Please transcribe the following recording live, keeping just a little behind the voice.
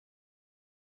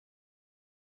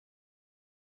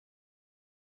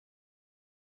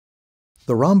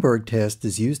The Romberg test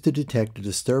is used to detect a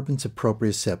disturbance of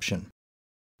proprioception.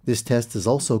 This test is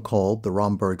also called the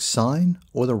Romberg sign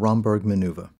or the Romberg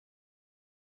maneuver.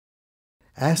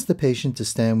 Ask the patient to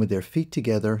stand with their feet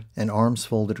together and arms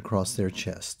folded across their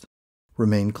chest.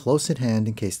 Remain close at hand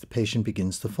in case the patient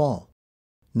begins to fall.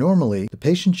 Normally, the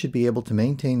patient should be able to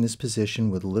maintain this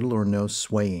position with little or no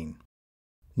swaying.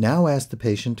 Now ask the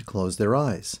patient to close their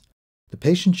eyes. The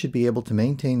patient should be able to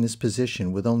maintain this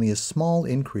position with only a small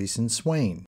increase in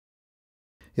swaying.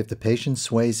 If the patient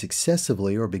sways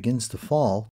excessively or begins to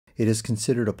fall, it is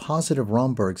considered a positive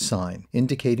Romberg sign,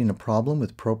 indicating a problem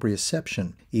with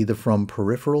proprioception, either from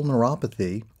peripheral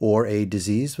neuropathy or a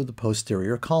disease of the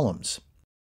posterior columns.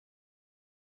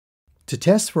 To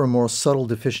test for a more subtle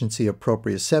deficiency of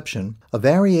proprioception, a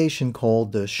variation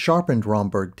called the Sharpened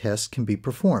Romberg test can be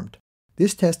performed.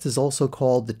 This test is also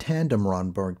called the Tandem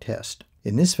Romberg test.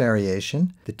 In this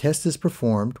variation, the test is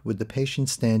performed with the patient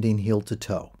standing heel to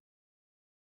toe.